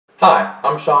Hi,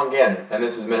 I'm Sean Gannon, and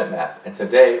this is Minute Math, and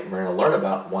today we're going to learn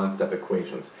about one-step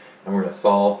equations, and we're going to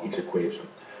solve each equation.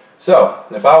 So,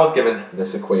 if I was given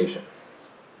this equation,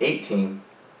 18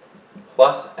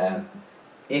 plus m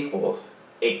equals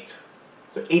 8.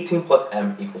 So 18 plus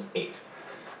m equals 8.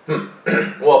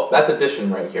 Well, that's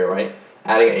addition right here, right?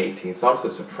 Adding 18, so I'm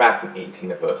just subtracting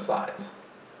 18 at both sides.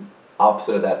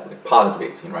 Opposite of that, like positive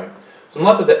 18, right? So I'm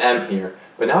left with the m here,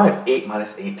 but now I have 8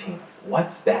 minus 18.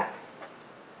 What's that?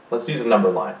 Let's use a number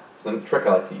line. It's the trick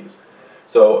I like to use.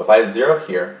 So if I have 0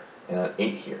 here and an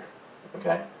 8 here,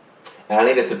 okay? And I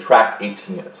need to subtract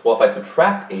 18 units. Well, if I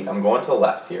subtract 8, I'm going to the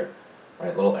left here,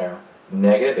 right, little arrow,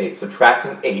 negative 8,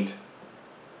 subtracting 8,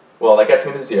 well, that gets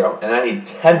me to 0, and I need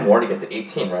 10 more to get to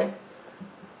 18, right?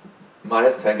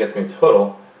 Minus 10 gets me a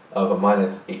total of a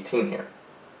minus 18 here,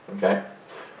 okay?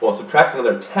 Well, subtract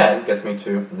another 10 gets me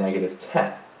to negative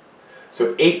 10.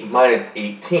 So 8 minus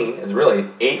 18 is really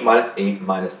 8 minus 8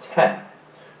 minus 10.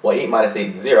 Well, 8 minus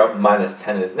 8 is 0, minus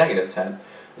 10 is negative 10.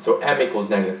 So m equals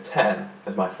negative 10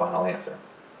 is my final answer.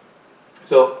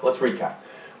 So let's recap.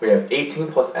 We have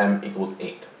 18 plus m equals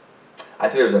 8. I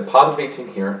see there's a positive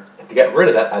 18 here. To get rid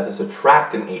of that, I have to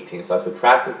subtract an 18. So I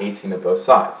subtract an 18 to both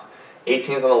sides.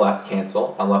 18's on the left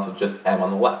cancel. I'm left with just m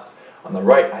on the left. On the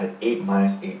right, I had 8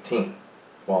 minus 18.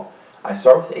 Well, I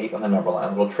start with 8 on the number line.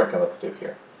 A little trick I like to do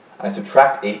here. I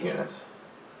subtract 8 units,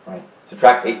 right?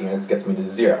 Subtract 8 units gets me to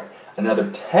 0. Another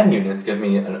 10 units give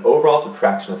me an overall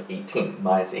subtraction of 18,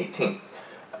 minus 18.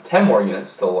 10 more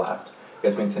units to the left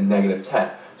gets me to negative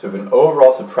 10. So we have an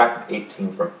overall subtracted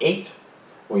 18 from 8.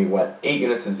 We went 8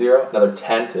 units to 0, another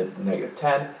 10 to negative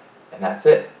 10, and that's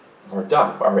it. We're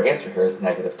done. Our answer here is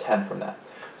negative 10 from that.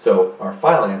 So our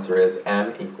final answer is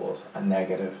m equals a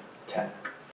negative 10.